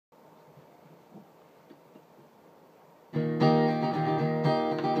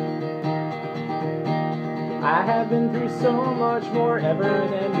I have been through so much more ever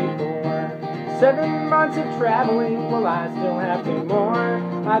than before. 7 months of traveling, will I still have 2 more?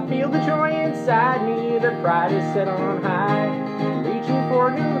 I feel the joy inside me, the pride is set on high, reaching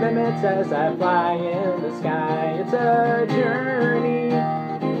for new limits as I fly in the sky. It's a journey,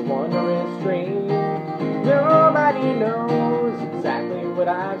 a wondrous dream. Nobody knows exactly what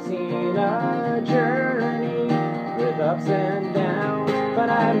I've seen. A journey with ups and downs, but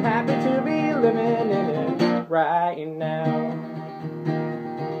I'm happy to be living in it right now.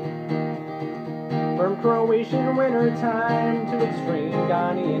 From Croatian wintertime to extreme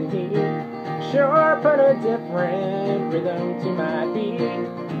Ghanaian heat, sure put a different rhythm to my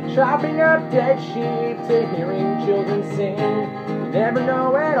beat. Chopping up dead sheep to hearing children sing, never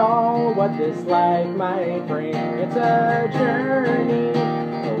know at all what this life might bring. It's a journey,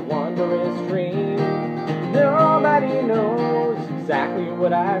 a wondrous dream. Nobody knows exactly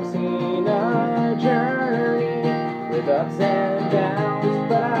what I've seen. A journey with ups and downs,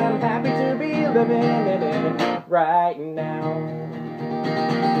 but I'm happy to be living in it right now.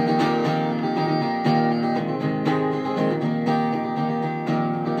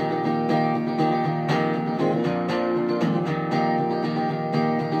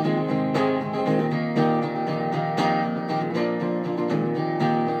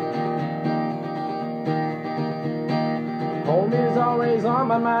 Home is always on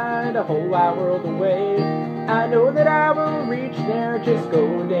my mind, a whole wide world away. I know that I will reach there, just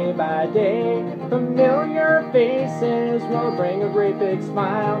go day by day. Familiar faces will bring a great big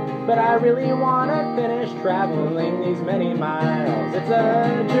smile, but I really want to finish traveling these many miles. It's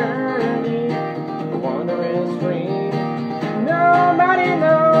a journey, a wondrous dream. Nobody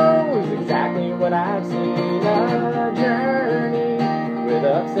knows exactly what I've seen. A journey with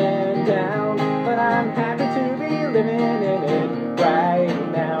ups and downs, but I'm happy to be living in it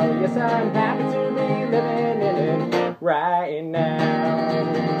right now. Yes, I'm happy to be living in it right now.